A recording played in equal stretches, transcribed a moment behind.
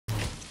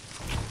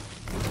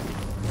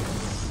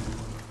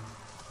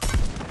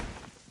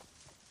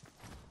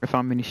I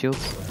found mini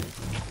shields.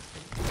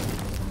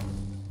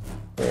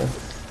 Yeah.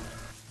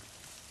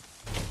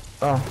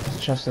 Oh, it's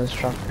just in this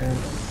truck, man.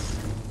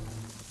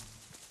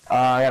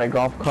 I got a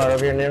golf cart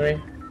over here near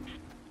me.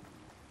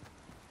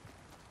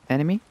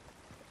 Enemy?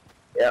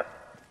 Yep.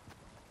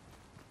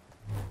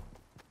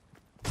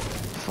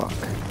 Fuck.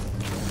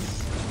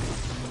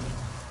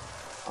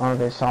 I don't know if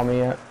they saw me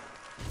yet.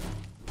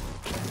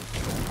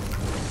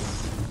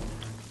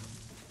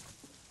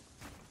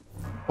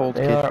 Hold,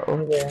 They kid. are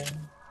over there.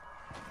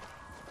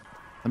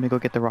 Let me go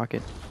get the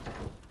rocket.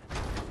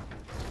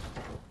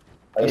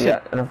 Oh, You you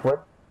said- got enough wood?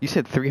 You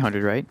said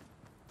 300, right?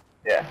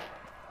 Yeah.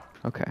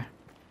 Okay.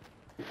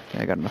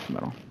 Yeah, I got enough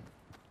metal.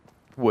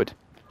 Wood.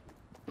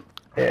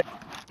 Yeah.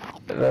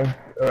 They're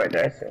right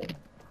there, I see.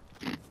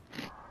 What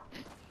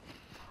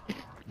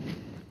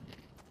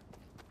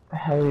the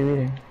hell are you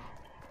eating?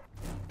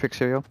 Trick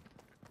cereal.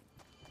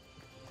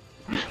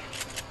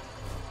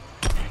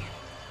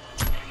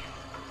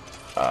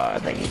 I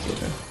think he's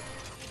eating.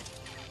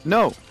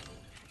 No!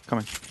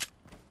 Coming.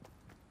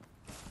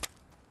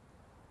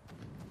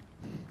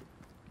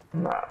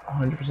 I'm not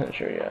 100%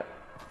 sure yet.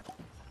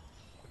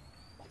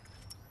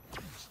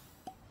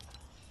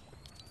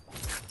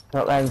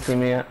 Nope, I haven't seen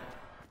me yet.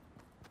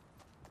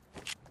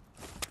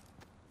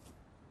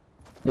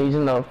 He's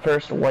in the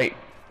first white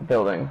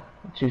building,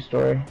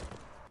 2-story.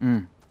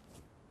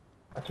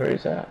 That's where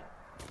he's at.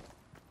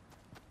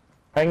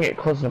 If I can get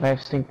close enough, I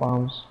have stink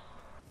bombs.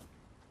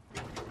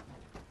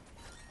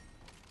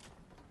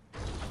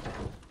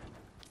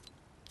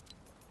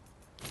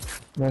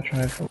 I'm gonna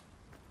try for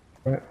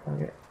it.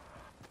 Okay.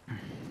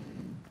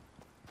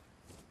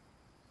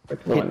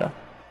 Right to the window.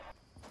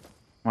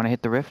 Wanna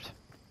hit the rift?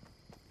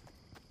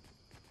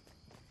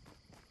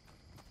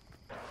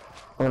 I'm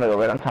gonna go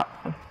right on top.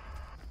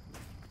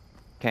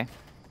 Okay.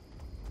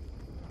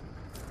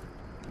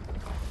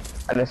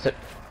 I missed it.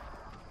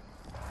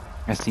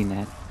 I seen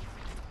that.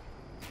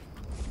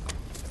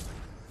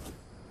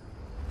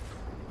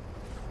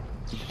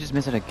 Did you just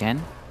miss it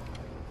again?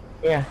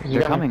 Yeah, 'cause you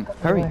They're got me coming. cut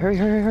Hurry, away. hurry,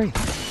 hurry, hurry.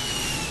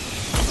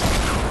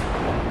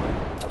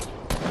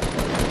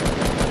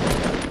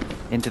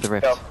 Into the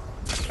rift. Go.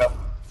 Go.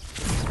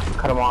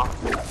 Cut him off.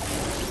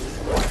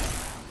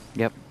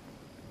 Yep.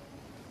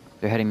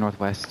 They're heading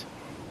northwest.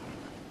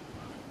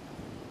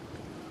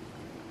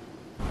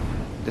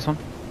 This one?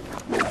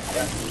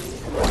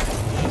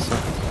 Yes, sir.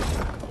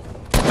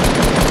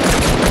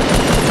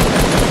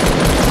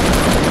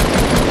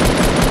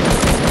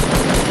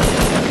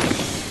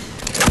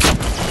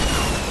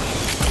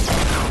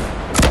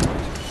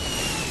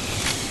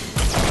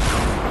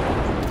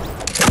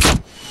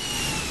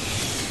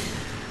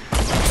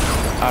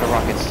 Out of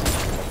rockets.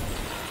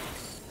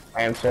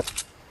 I am sir.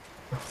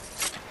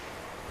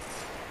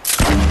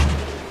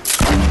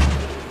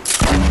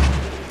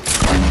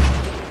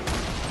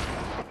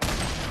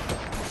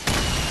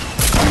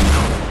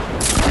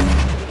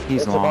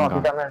 He's It's long a ball, gone.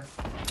 he's down there.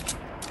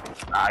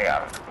 I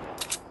got him.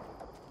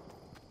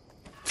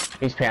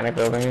 He's panic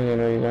building, he didn't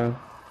know what he's doing.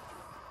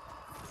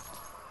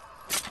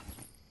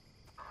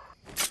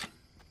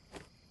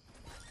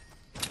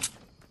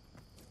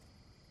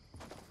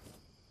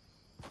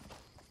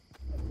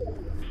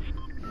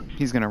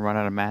 He's gonna run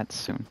out of mats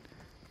soon.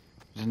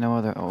 There's no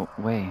other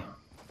way.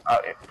 Oh,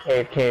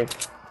 cave.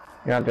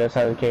 You're on the other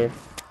side of the cave.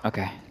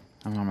 Okay,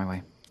 I'm on my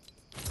way.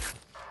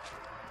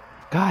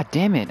 God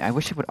damn it! I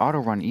wish it would auto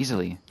run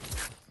easily.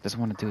 Doesn't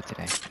want to do it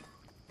today.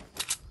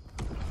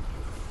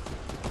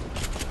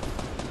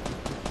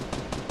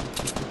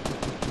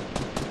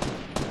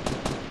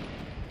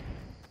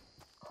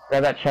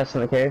 Grab that chest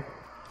in the cave.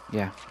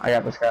 Yeah. I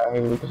got this guy,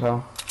 he's weak as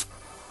hell.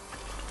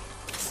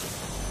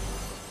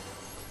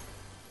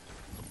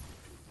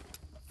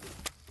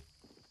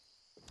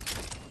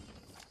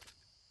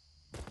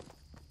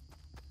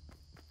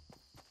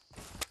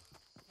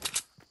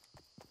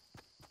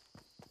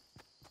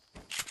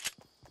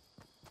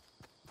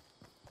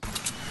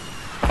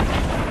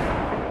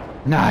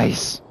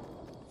 Nice!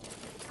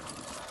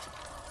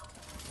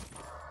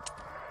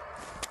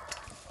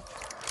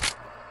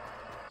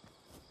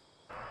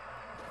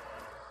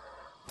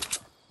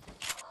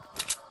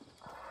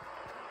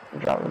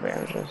 Drop the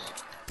bandages.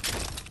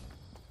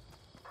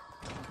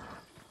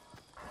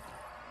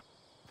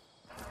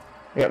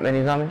 You got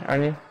minis on me,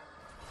 aren't you?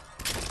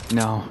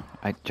 No,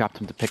 I dropped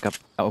him to pick up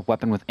a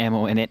weapon with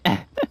ammo in it.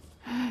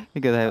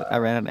 Because I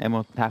ran out of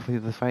ammo halfway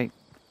through the fight.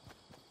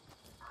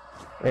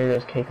 Maybe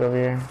there's cake over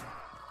here.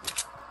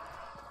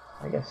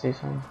 I guess see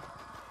some.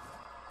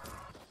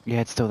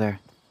 Yeah, it's still there.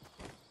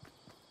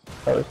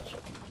 Oh,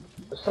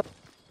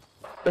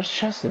 there's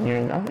chests in here,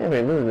 and I don't think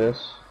they looted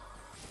this.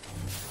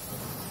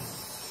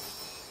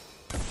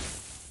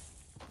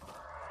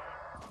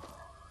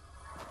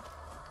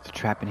 There's a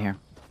trap in here.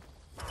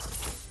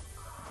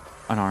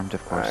 Unarmed,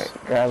 of course.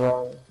 Alright, grab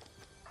a...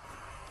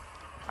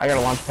 I got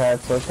a launch pad,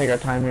 so let's take our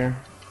time here.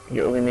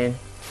 Get what we need.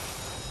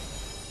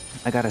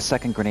 I got a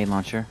second grenade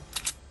launcher.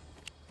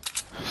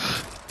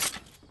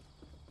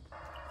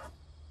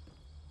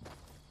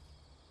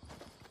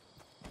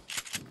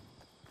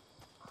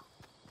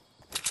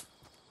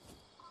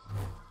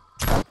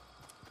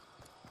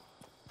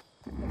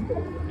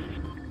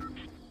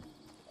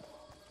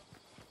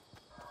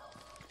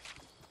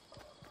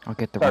 I'll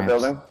get the Start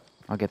ramps. building.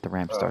 I'll get the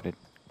ramp started.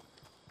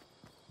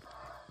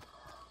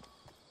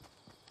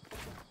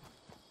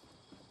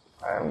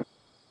 I'm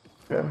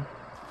good.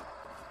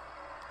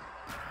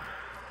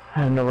 I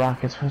have no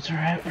rockets, but it's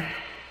alright.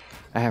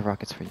 I have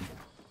rockets for you.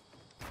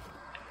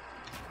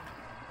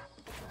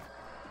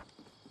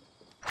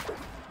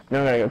 Now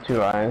I'm gonna go 2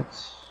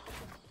 lines.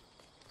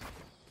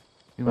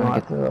 We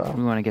want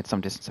to get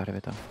some distance out of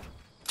it though.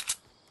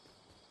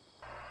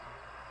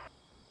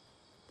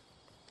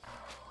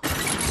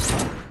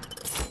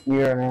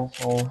 You're an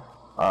asshole.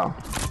 Oh.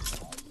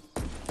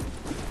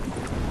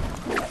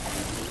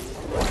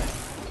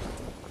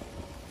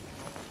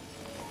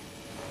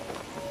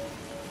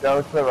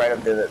 Go to the right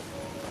of divot.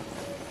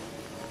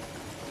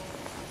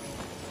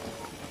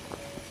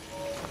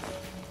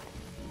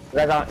 You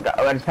guys on?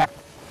 I just passed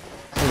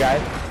some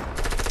guys.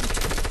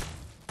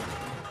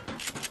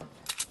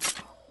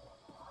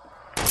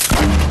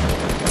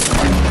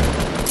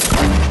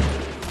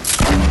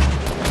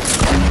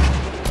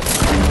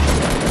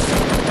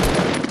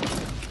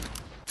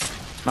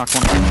 Knocked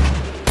one.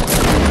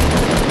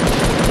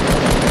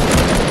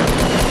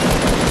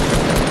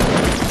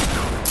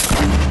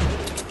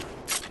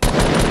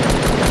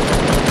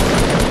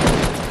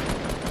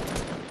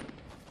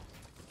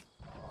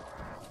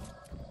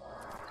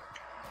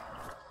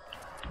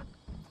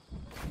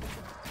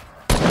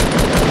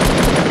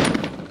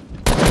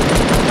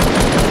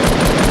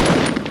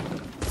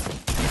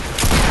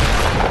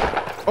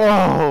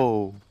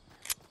 Oh!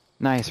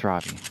 Nice,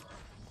 Robbie.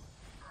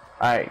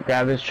 Alright,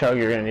 grab this chug,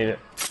 you're gonna need it.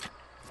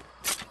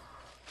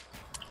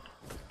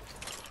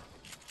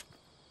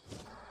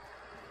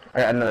 I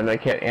got another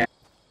med kit and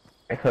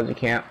a cozy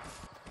camp.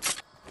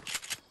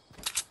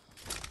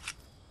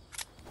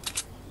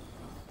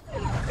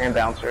 And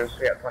bouncers,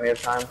 we got plenty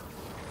of time.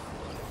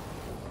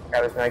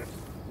 Grab this med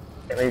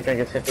kit, maybe drink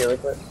his 50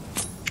 liquid.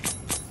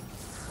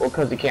 We'll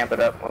cozy camp it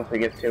up once we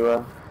get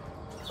to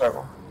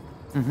circle.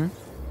 Mm-hmm.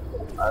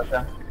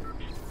 Okay.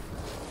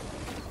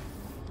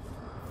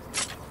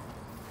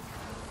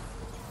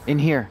 In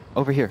here.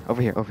 Over here.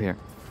 Over here. Over here.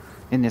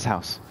 In this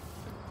house.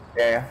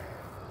 Yeah.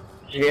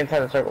 You should get inside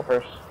the circle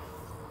first.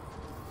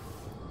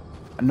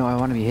 No, I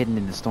want to be hidden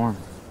in the storm.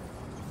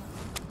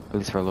 At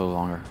least for a little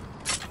longer.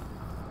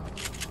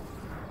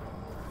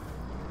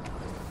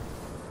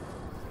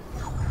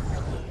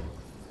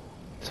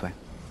 This way.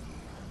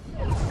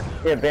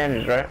 You have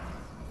bandages, right?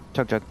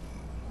 Chug.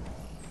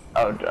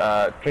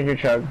 Oh, drink your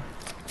chug.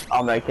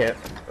 I'll make it.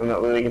 We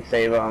can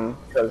save,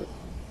 cause...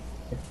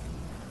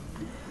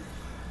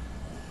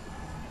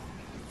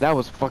 That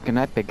was fucking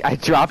epic. I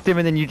dropped him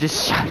and then you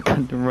just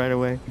shotgunned him right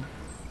away.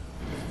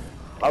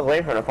 I was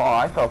waiting for it to fall.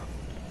 I fell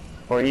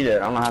before you did.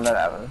 I don't know how that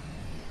happened.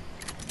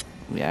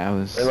 Yeah, I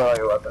was... Reload all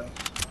your weapons.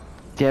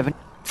 Do you have any?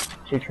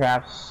 2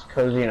 traps,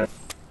 cozy, and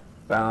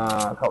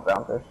a couple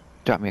bouncers.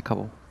 Drop me a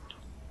couple.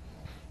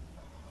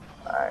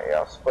 Alright, yeah,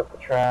 I'll split the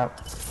trap.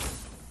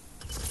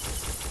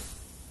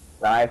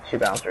 Now I have 2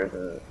 bouncers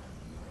and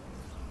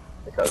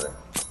the cozy.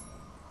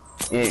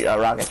 You need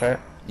rockets, right?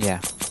 Yeah.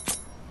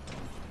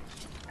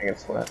 I can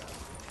split.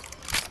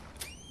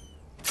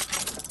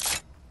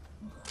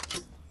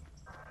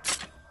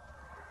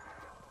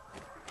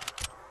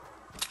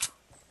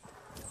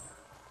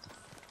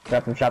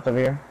 Got some shots over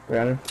here.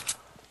 300.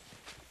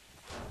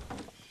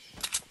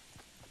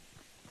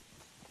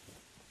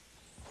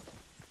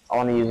 I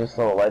want to use this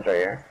little ledge right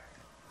here.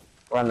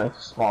 We're on the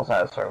small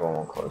side of the circle and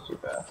we'll close too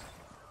fast.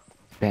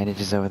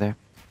 Bandages over there.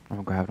 I'm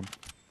gonna grab them.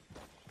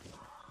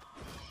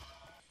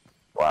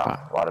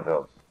 Wow, a lot of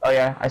builds. Oh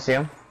yeah, I see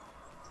him.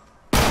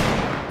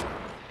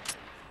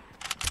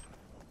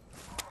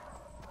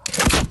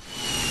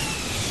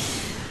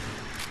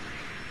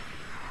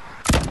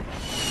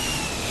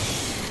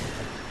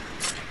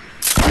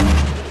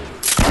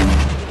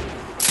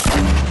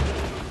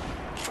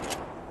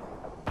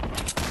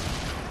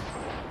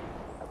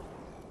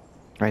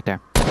 Right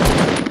there.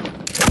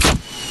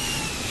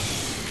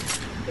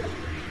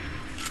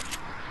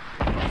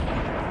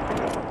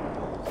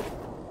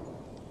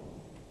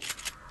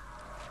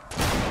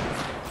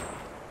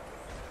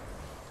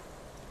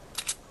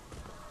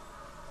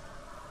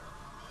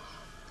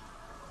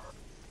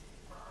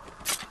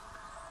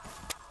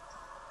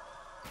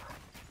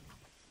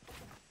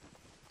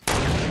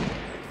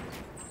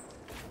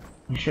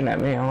 You shooting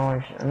at me? I don't know why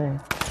you're shooting at me.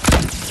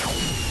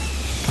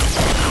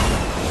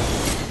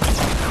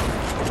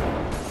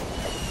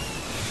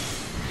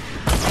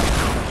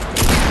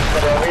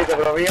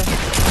 Over you.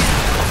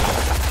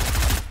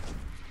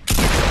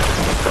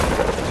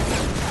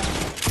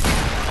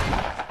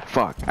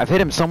 Fuck. I've hit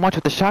him so much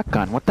with the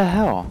shotgun. What the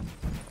hell?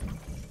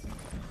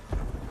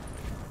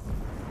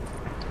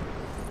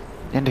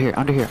 Under here.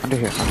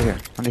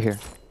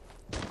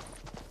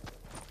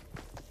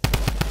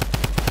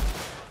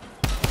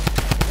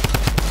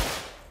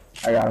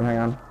 I got him, hang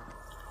on.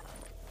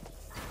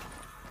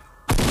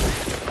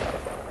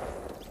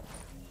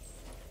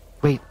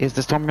 Wait, is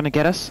the storm gonna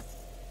get us?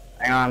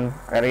 Hang on,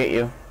 I gotta get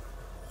you.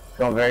 It's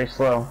going very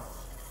slow.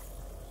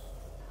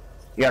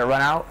 You gotta run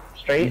out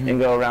straight and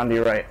go around to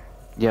your right.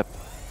 Yep.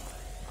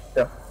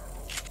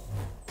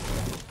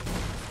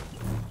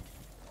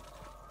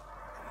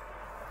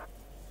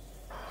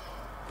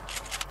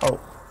 Oh.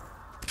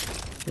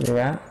 Give me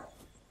that.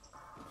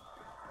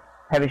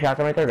 Heavy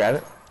shotgun right there, grab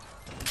it.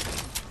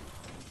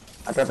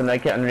 I dropped a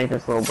medkit underneath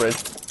this little bridge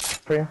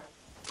for you.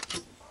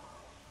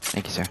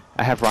 Thank you, sir.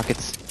 I have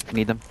rockets if you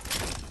need them.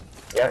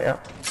 Yeah.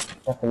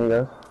 Definitely need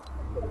those.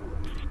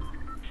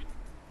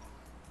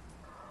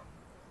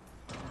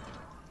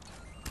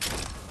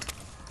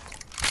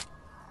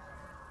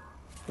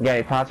 You got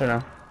any pots or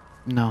no?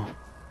 No.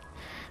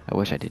 I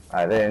wish I did.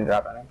 Alright, they didn't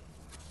drop any.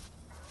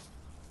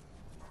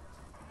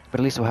 But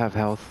at least we'll have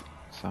health,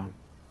 so.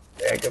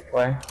 Yeah, good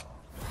play.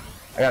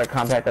 I got a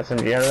compact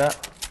SMG out of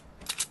that.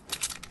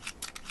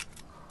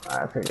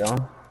 Alright, keep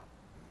going.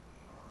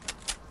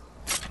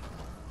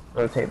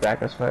 Rotate back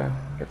this way.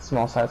 Get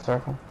small side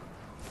circle.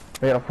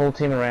 We got a full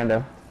team of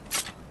rando.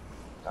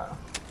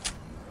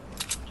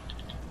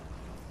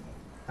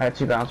 I have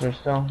 2 bouncers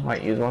still.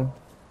 Might use one.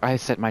 I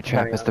set my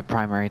trap as the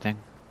primary thing,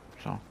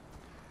 so.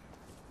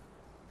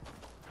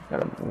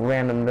 Got a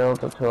random build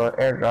to an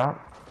airdrop.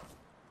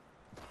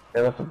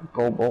 They left a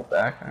gold bolt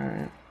back.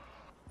 Alright.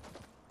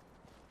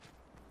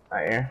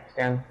 Right here.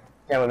 Stand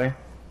with me.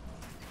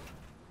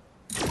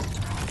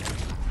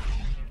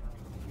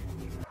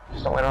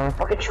 Just don't land on a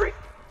fucking tree.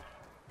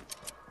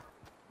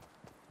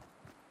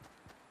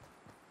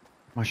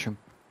 Mushroom.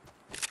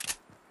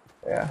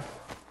 Yeah.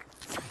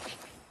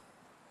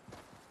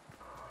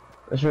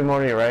 There should be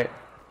more to your right.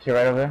 To your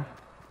right over there.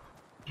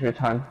 Should be a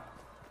ton.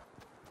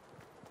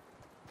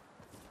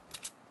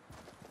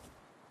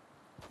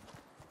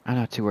 I'm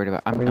not too worried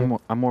about.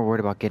 I'm more worried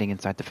about getting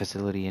inside the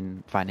facility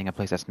and finding a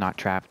place that's not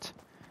trapped.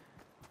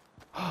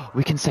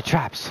 We can set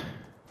traps.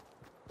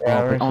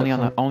 Yeah, Oh, but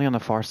only on the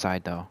far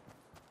side though.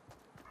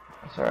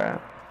 That's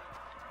alright.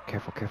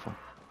 Careful, careful.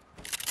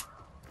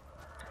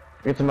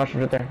 Get some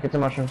mushrooms right there. Get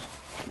some mushrooms.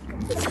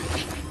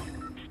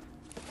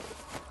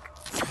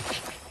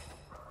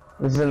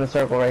 This is in the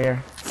circle right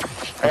here.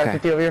 I got a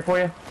 50 over here for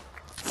you.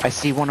 I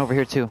see one over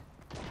here too.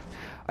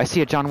 I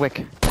see a John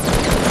Wick.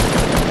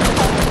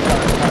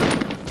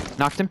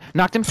 Knocked him.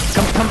 Knocked him.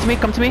 Come to me.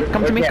 Come to me.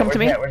 Come to me. Come to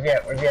me. Where's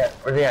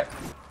he at?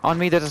 On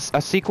me, there's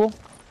a sequel.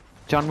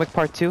 John Wick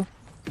Part 2.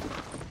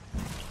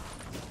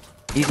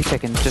 Easy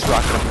chicken. Just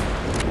rocket him.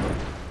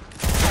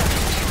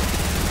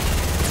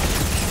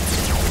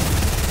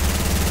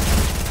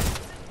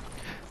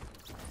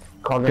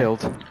 Build.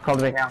 Call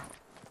the big now.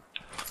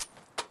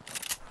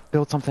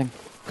 Build something.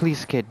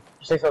 Please, kid.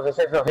 Stay still.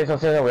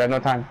 We have no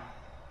time.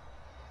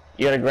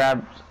 You gotta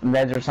grab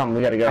meds or something.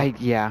 We gotta go.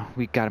 Yeah,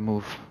 we gotta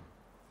move.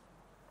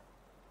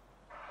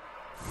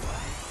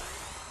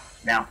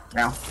 Now.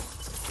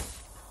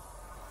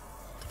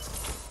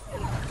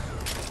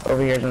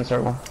 Over here's in the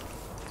circle.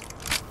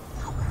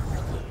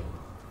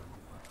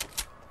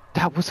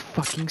 That was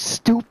fucking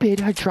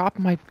stupid. I dropped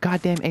my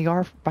goddamn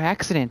AR by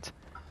accident.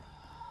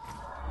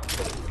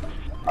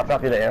 I'll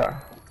drop you the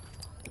AR.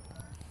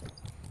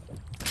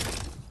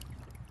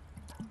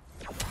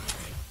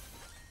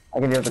 I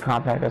can deal with the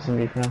compact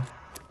SMG for now.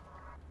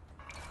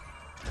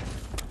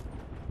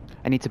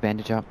 I need to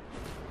bandage up.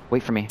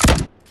 Wait for me.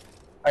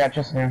 I got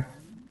Tristan here.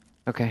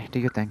 Okay, do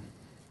your thing.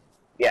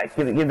 Yeah,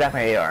 give back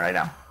my AR right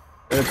now.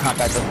 There's a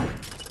compact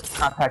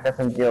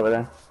SMG over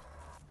there.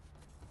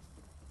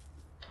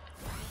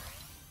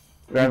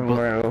 Grab him,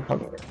 we're gonna go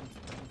fucking it.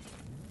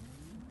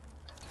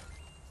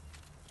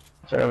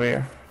 It's right over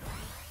here.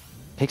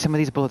 Take some of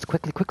these bullets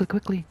quickly.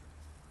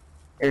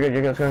 You're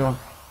good, let's go.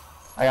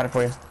 I got it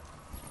for you.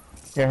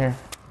 Here.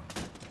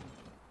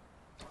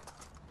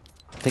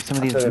 Take some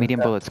of these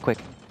medium bullets, quick.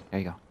 There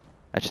you go.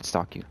 That should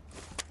stalk you.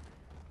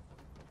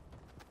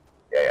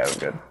 Yeah, we're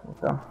good. Let's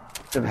go.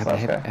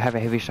 I have a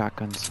heavy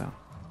shotgun, so.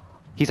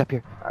 He's up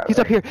here. Right,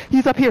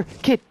 He's up here,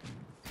 kid.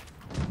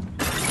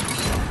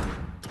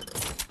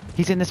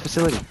 He's in this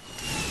facility.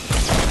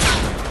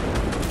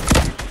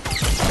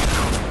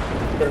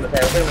 Hit him in the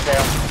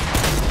tail.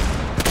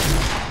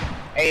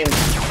 Aim.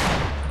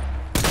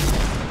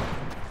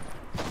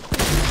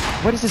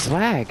 What is this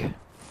lag?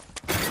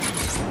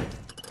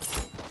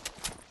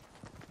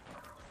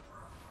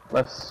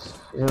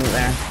 He's in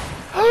there.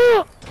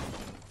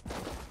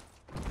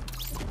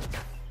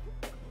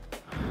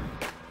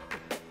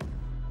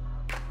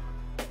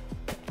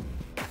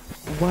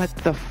 What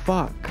the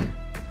fuck?